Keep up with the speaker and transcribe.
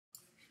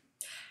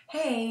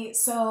Hey,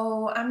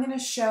 so I'm going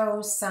to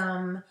show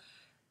some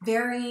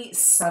very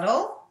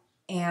subtle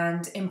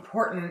and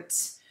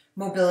important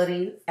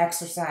mobility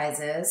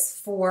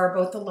exercises for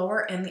both the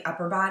lower and the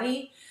upper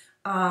body.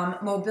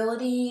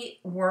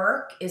 Mobility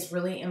work is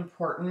really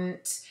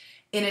important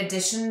in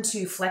addition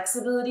to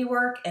flexibility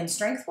work and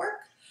strength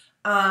work.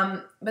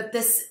 But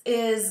this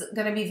is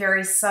going to be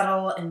very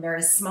subtle and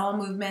very small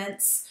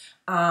movements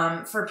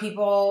for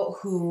people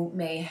who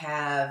may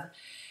have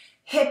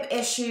hip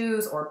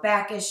issues or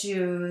back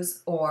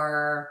issues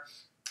or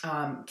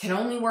can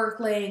only work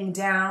laying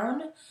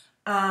down.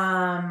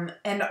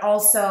 And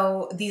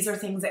also, these are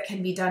things that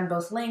can be done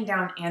both laying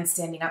down and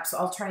standing up. So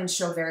I'll try and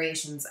show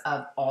variations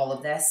of all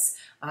of this,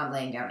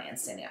 laying down and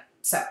standing up.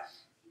 So,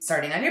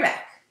 starting on your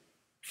back.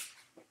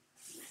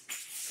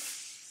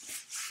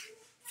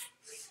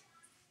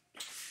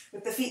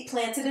 With the feet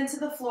planted into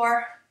the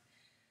floor,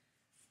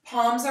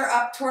 palms are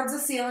up towards the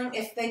ceiling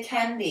if they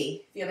can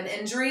be. If you have an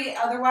injury,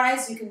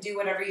 otherwise you can do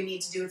whatever you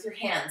need to do with your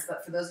hands.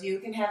 But for those of you who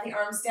can have the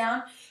arms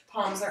down,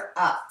 palms are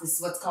up. This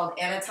is what's called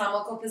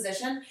anatomical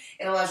position.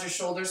 It allows your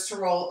shoulders to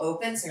roll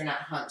open so you're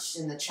not hunched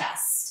in the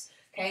chest.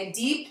 Okay,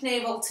 deep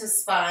navel to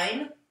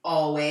spine,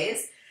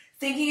 always.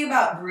 Thinking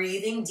about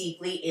breathing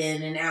deeply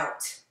in and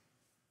out.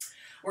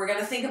 We're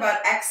going to think about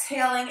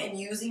exhaling and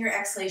using your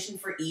exhalation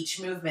for each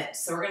movement.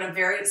 So we're going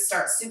to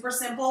start super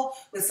simple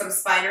with some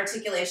spine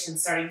articulation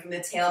starting from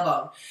the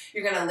tailbone.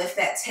 You're going to lift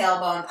that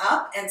tailbone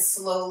up and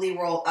slowly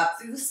roll up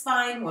through the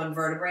spine, one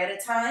vertebrae at a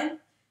time.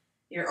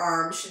 Your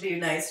arms should be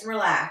nice and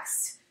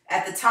relaxed.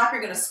 At the top,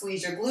 you're going to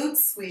squeeze your glutes,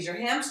 squeeze your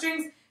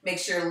hamstrings. Make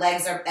sure your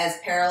legs are as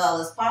parallel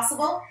as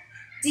possible.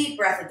 Deep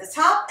breath at the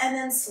top and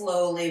then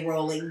slowly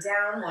rolling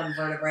down, one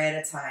vertebrae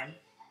at a time.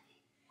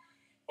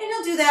 And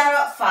you'll do that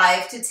about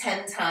 5 to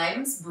 10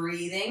 times,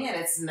 breathing, and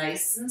it's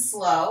nice and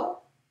slow.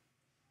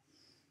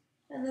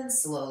 And then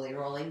slowly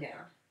rolling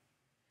down.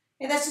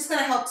 Okay, that's just going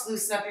to help to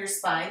loosen up your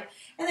spine.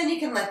 And then you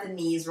can let the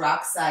knees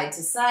rock side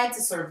to side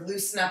to sort of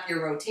loosen up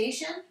your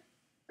rotation.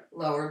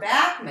 Lower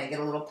back, might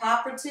get a little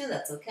pop or two,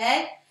 that's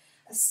okay.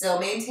 Still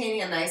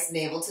maintaining a nice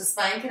navel to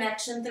spine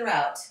connection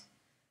throughout.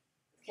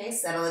 Okay,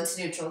 settle into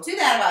neutral. Do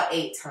that about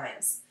 8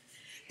 times.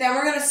 Then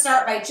we're going to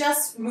start by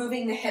just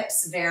moving the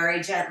hips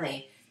very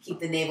gently. Keep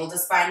the navel to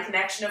spine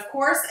connection, of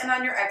course, and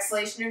on your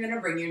exhalation, you're going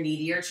to bring your knee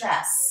to your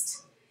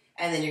chest.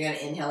 And then you're going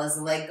to inhale as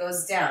the leg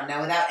goes down.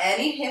 Now, without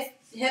any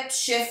hip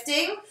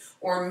shifting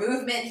or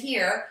movement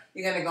here,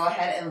 you're going to go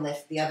ahead and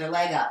lift the other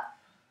leg up.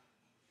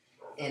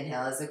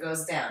 Inhale as it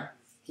goes down.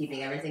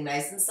 Keeping everything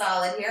nice and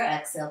solid here.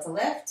 Exhale to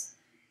lift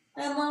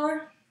and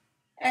lower.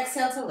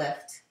 Exhale to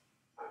lift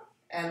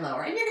and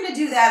lower. And you're going to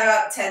do that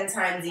about 10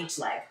 times each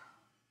leg.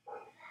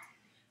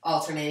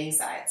 Alternating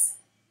sides.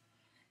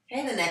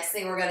 Okay, the next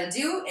thing we're going to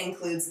do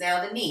includes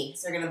now the knee.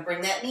 So you're going to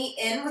bring that knee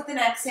in with an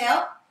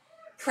exhale,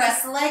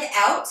 press the leg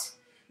out,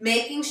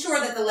 making sure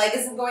that the leg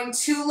isn't going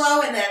too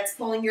low and that it's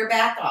pulling your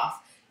back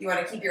off. You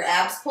want to keep your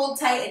abs pulled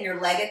tight and your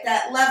leg at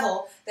that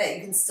level that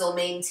you can still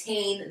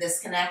maintain this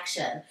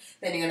connection.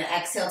 Then you're going to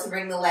exhale to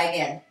bring the leg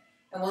in.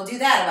 And we'll do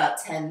that about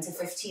 10 to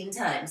 15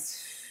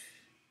 times.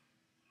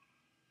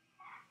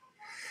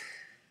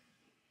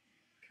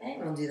 Okay,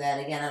 we'll do that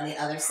again on the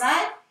other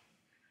side.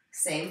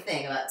 Same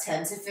thing, about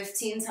 10 to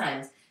 15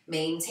 times.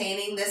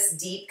 Maintaining this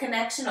deep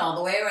connection all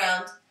the way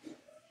around.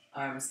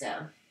 Arms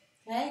down.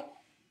 Okay?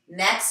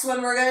 Next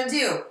one we're going to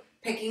do,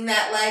 picking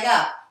that leg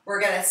up.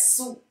 We're going to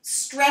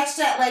stretch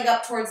that leg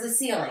up towards the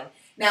ceiling.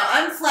 Now,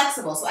 I'm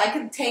flexible, so I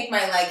can take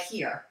my leg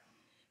here.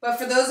 But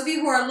for those of you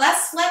who are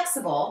less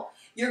flexible,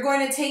 you're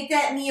going to take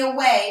that knee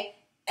away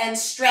and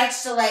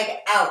stretch the leg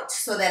out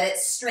so that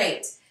it's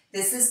straight.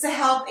 This is to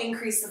help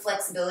increase the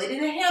flexibility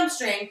in the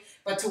hamstring,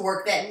 but to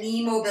work that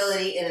knee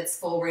mobility in its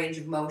full range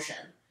of motion.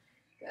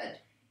 Good.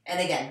 And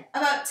again,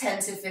 about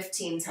 10 to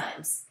 15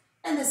 times.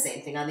 And the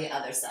same thing on the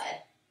other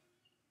side.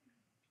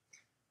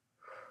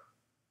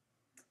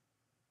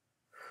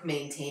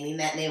 Maintaining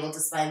that navel to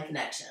spine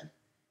connection.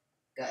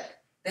 Good.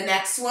 The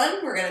next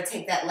one, we're going to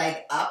take that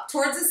leg up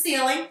towards the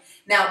ceiling.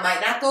 Now, it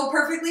might not go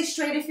perfectly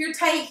straight if you're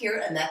tight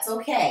here, and that's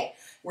okay.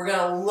 We're going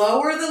to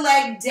lower the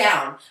leg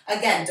down.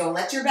 Again, don't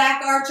let your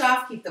back arch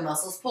off. Keep the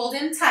muscles pulled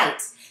in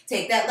tight.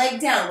 Take that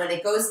leg down. When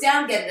it goes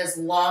down, get it as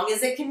long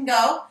as it can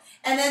go,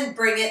 and then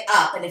bring it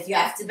up. And if you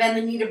have to bend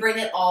the knee to bring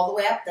it all the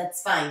way up,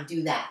 that's fine.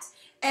 Do that.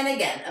 And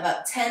again,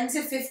 about 10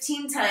 to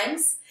 15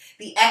 times.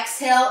 The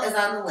exhale is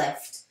on the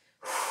lift.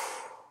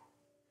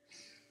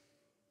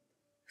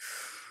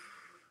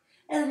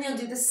 And then you'll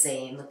do the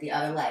same with the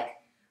other leg,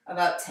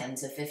 about 10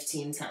 to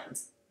 15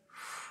 times.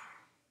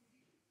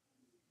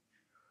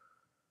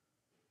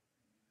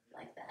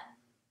 Like that.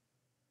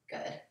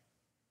 Good.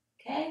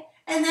 Okay?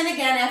 And then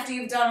again, after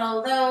you've done all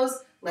of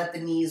those, let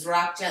the knees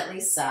rock gently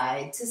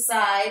side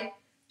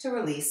to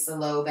release the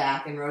low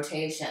back and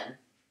rotation.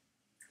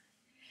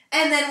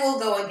 And then we'll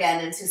go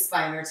again into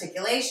spine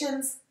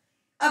articulations,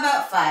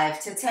 about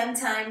 5 to 10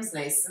 times,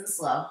 nice and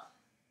slow.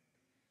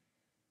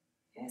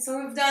 Okay,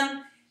 so we've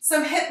done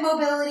some hip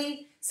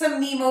mobility, some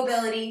knee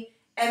mobility,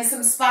 and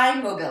some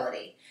spine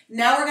mobility.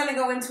 Now we're gonna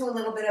go into a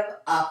little bit of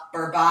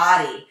upper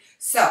body.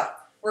 So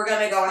we're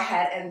gonna go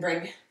ahead and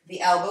bring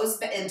the elbows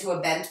into a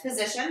bent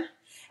position,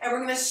 and we're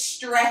gonna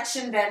stretch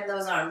and bend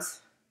those arms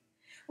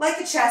like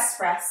a chest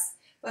press,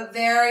 but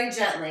very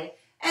gently.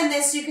 And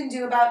this you can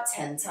do about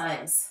 10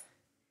 times,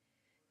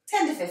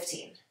 10 to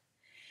 15.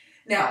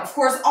 Now, of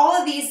course, all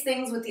of these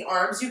things with the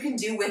arms you can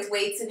do with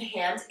weights in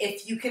hand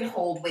if you can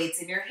hold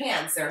weights in your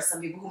hands. There are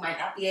some people who might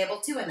not be able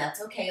to, and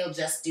that's okay. You'll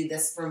just do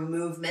this for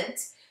movement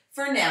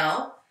for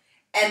now.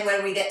 And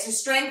when we get to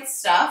strength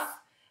stuff,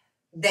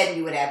 then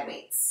you would add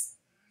weights.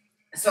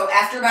 So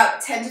after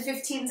about 10 to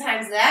 15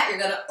 times that, you're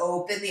going to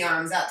open the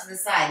arms out to the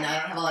side. Now, I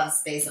don't have a lot of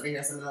space over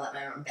here, so I'm going to let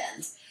my arm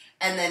bend.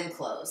 And then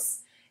close.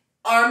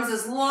 Arms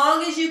as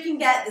long as you can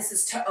get. This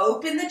is to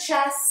open the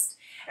chest.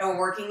 And we're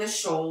working the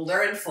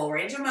shoulder in full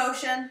range of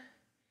motion.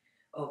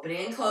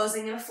 Opening and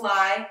closing in a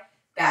fly.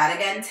 That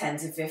again, 10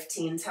 to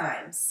 15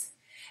 times.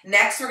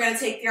 Next, we're going to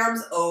take the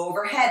arms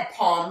overhead,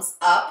 palms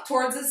up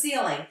towards the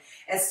ceiling.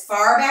 As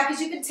far back as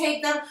you can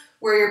take them,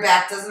 where your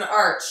back doesn't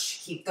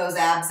arch. Keep those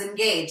abs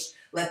engaged.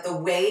 Let the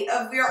weight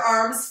of your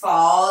arms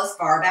fall as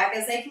far back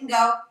as they can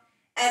go.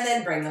 And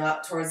then bring them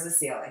up towards the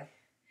ceiling.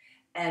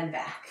 And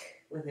back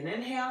with an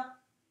inhale.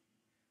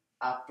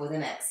 Up with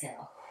an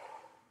exhale.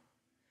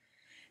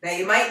 Now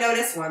you might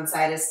notice one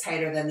side is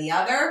tighter than the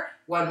other.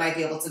 One might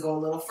be able to go a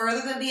little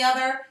further than the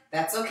other.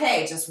 That's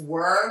okay. Just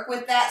work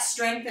with that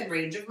strength and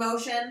range of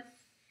motion.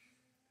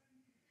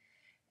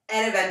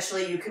 And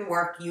eventually you can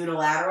work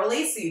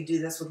unilaterally. So you do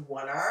this with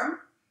one arm.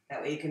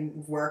 That way you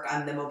can work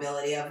on the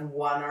mobility of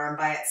one arm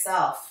by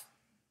itself.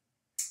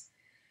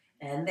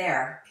 And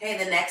there. Okay,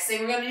 the next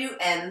thing we're going to do,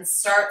 end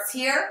starts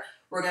here.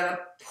 We're going to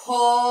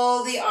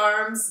pull the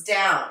arms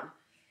down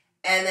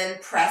and then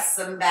press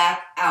them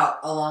back out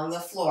along the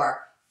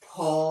floor.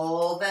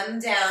 Pull them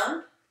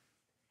down.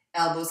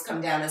 Elbows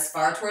come down as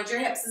far towards your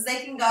hips as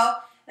they can go.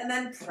 And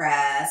then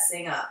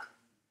pressing up.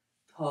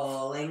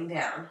 Pulling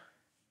down.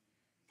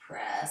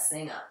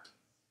 Pressing up.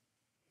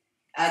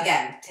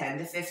 Again, 10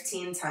 to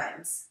 15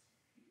 times.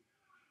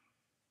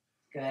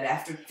 Good.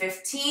 After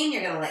 15,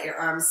 you're going to let your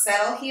arms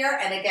settle here.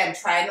 And again,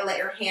 try to let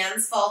your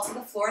hands fall to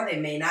the floor. They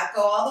may not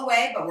go all the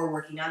way, but we're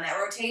working on that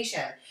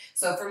rotation.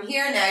 So from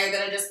here, now you're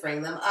going to just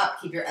bring them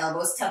up. Keep your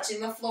elbows touching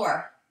the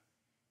floor.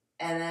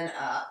 And then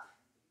up.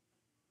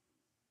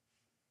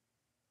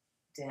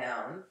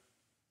 Down.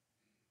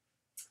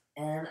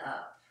 And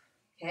up.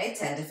 Okay,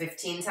 10 to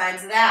 15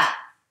 times that.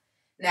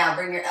 Now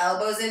bring your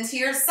elbows into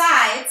your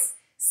sides.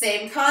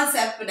 Same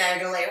concept, but now you're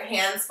going to let your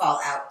hands fall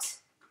out.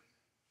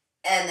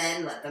 And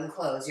then let them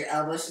close. Your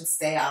elbows should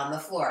stay on the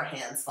floor.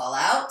 Hands fall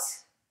out.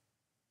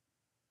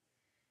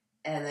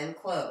 And then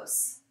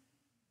close.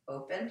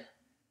 Open.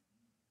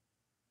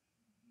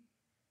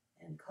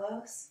 And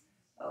close.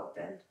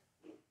 Open.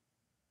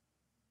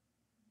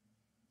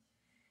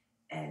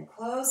 And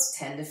close.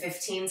 10 to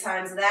 15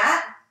 times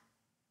that.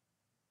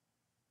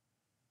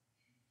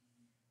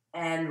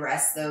 And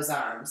rest those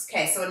arms.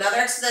 Okay, so another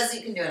exercise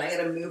you can do, and I'm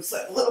going to move so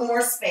I have a little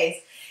more space,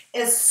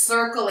 is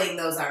circling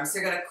those arms. So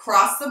you're going to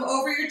cross them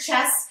over your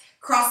chest,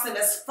 cross them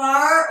as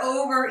far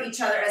over each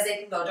other as they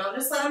can go. Don't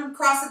just let them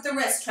cross at the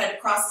wrist. Try to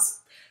cross as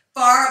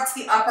far up to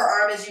the upper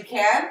arm as you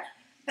can.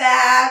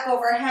 Back,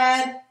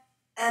 overhead,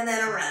 and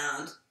then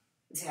around.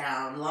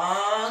 Down,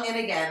 long, and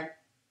again.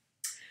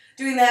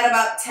 Doing that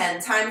about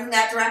 10 times in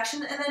that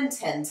direction, and then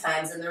 10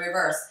 times in the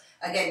reverse.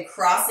 Again,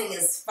 crossing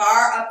as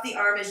far up the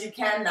arm as you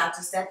can, not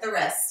just at the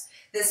wrist.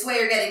 This way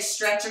you're getting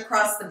stretch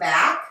across the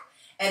back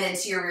and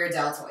into your rear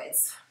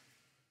deltoids.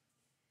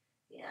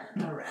 Yeah,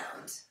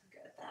 around.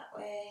 Good that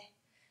way.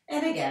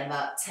 And again,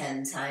 about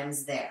 10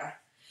 times there.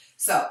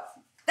 So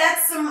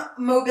that's some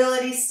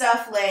mobility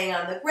stuff laying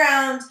on the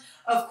ground.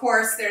 Of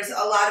course, there's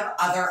a lot of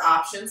other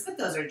options, but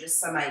those are just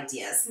some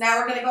ideas. Now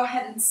we're going to go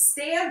ahead and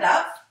stand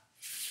up.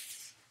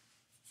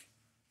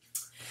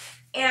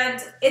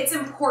 And it's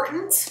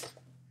important,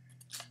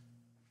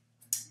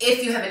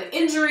 if you have an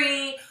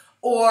injury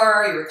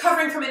or you're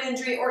recovering from an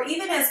injury, or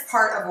even as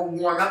part of a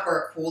warm-up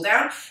or a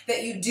cool-down,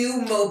 that you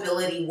do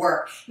mobility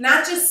work.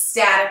 Not just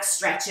static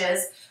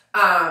stretches,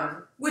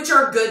 which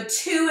are good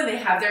too, and they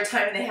have their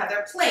time and they have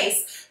their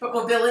place, but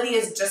mobility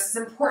is just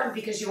as important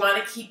because you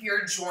want to keep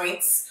your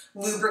joints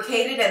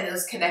lubricated and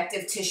those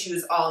connective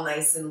tissues all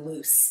nice and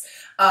loose,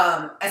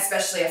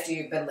 especially after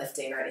you've been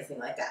lifting or anything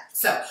like that.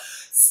 So,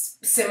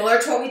 similar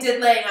to what we did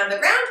laying on the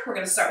ground, we're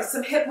going to start with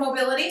some hip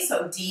mobility.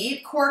 So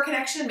deep core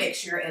connection. Make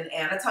sure you're in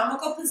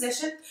anatomical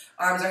position.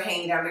 Arms are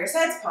hanging down to your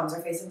sides. Palms are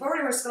facing forward.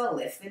 And we're just going to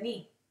lift the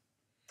knee.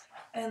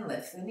 And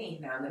lift the knee.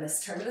 Now I'm going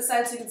to turn to the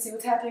side so you can see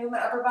what's happening with my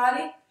upper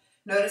body.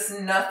 Notice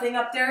nothing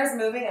up there is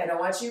moving. I don't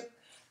want you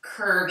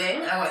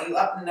curving. I want you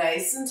up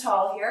nice and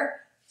tall here.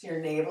 So your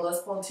navel is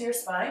pulled to your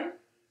spine.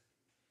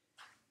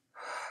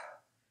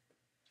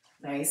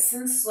 Nice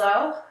and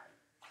slow.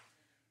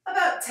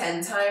 About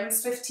 10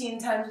 times, 15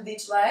 times with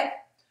each leg.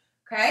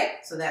 Okay,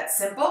 so that's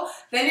simple.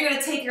 Then you're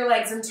going to take your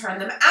legs and turn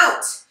them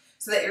out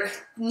so that your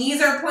knees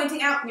are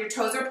pointing out and your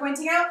toes are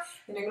pointing out,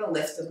 and you're going to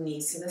lift the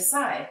knees to the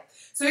side.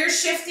 So you're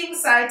shifting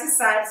side to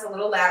side. It's a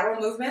little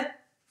lateral movement.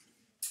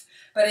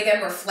 But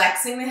again, we're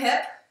flexing the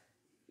hip,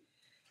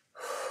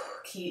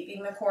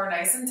 keeping the core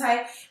nice and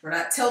tight. We're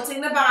not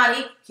tilting the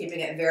body, keeping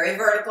it very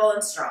vertical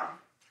and strong.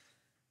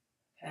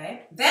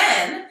 Okay,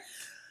 then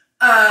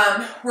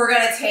we're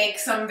gonna take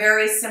some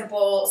very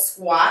simple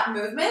squat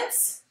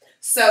movements.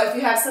 So if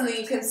you have something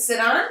you can sit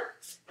on,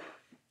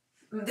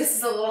 this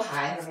is a little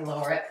high, let me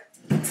lower it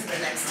to the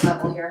next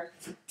level here.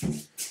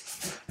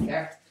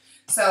 There.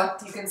 So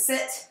you can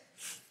sit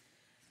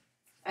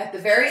at the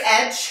very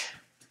edge,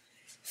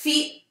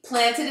 feet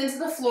planted into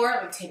the floor.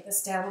 Let me take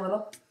this down a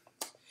little.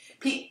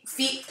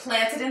 Feet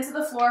planted into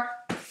the floor.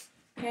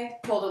 Okay,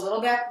 pulled a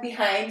little back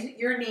behind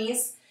your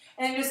knees,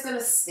 and you're just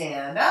gonna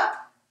stand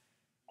up,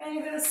 and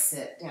you're gonna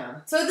sit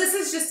down. So this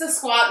is just a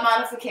squat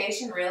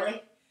modification,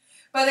 really.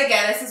 But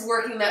again, this is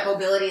working that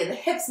mobility in the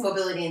hips,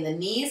 mobility in the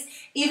knees,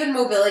 even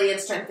mobility and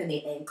strength in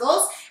the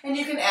ankles. And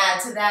you can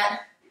add to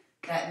that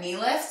knee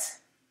lift,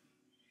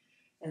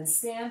 and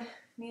stand,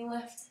 knee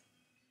lift,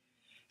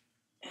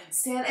 and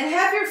stand. And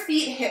have your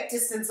feet hip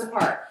distance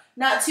apart.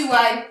 Not too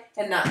wide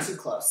and not too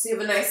close. So you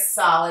have a nice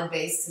solid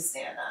base to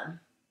stand on.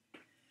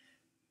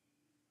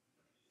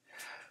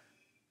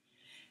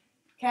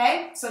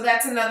 Okay, so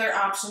that's another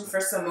option for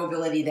some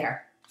mobility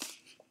there.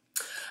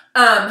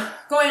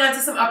 Going on to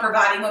some upper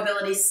body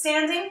mobility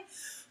standing,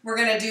 we're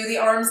going to do the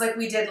arms like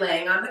we did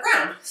laying on the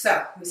ground.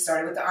 So we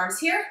started with the arms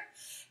here.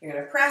 You're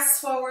going to press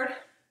forward.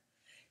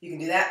 You can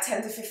do that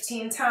 10 to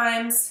 15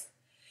 times.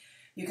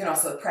 You can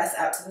also press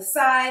out to the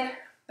side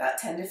about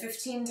 10 to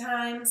 15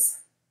 times.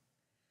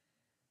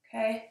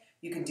 Okay,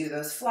 you can do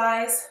those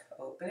flies,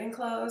 open and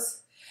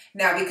close.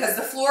 Now, because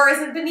the floor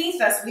isn't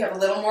beneath us, we have a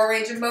little more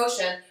range of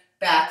motion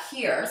back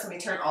here. So let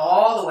me turn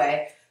all the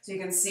way so you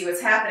can see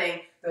what's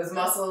happening. Those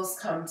muscles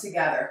come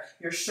together.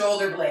 Your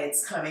shoulder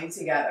blades coming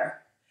together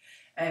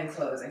and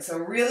closing. So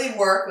really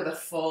work with a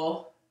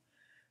full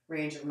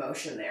range of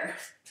motion there.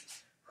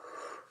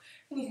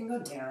 And you can go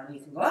down, you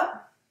can go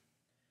up.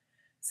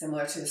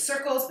 Similar to the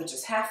circles, but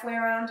just halfway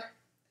around.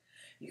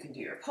 You can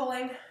do your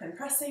pulling and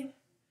pressing.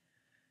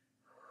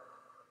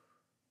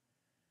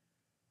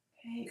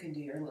 Okay, you can do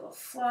your little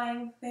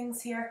flying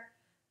things here,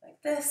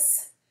 like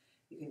this.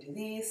 You can do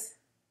these,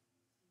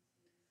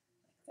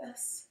 like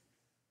this.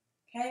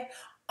 Okay,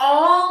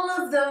 all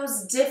of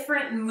those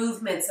different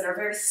movements that are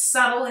very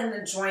subtle in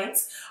the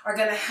joints are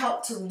going to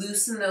help to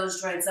loosen those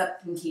joints up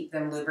and keep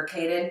them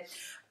lubricated,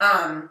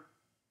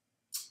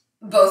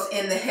 both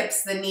in the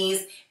hips, the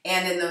knees,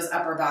 and in those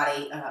upper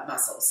body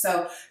muscles.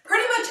 So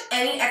pretty much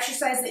any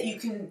exercise that you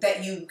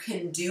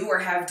can do or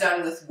have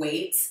done with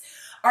weights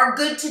are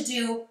good to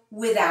do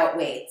without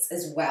weights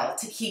as well,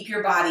 to keep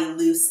your body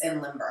loose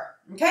and limber.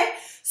 Okay,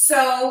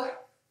 so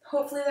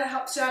hopefully that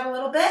helps you out a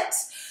little bit.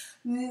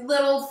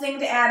 Little thing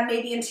to add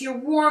maybe into your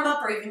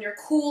warm-up or even your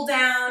cool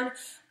down.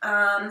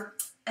 And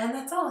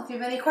that's all. If you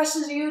have any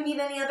questions or you need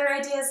any other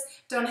ideas,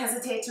 don't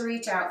hesitate to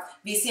reach out.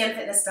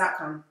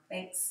 vcnfitness.com.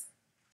 Thanks.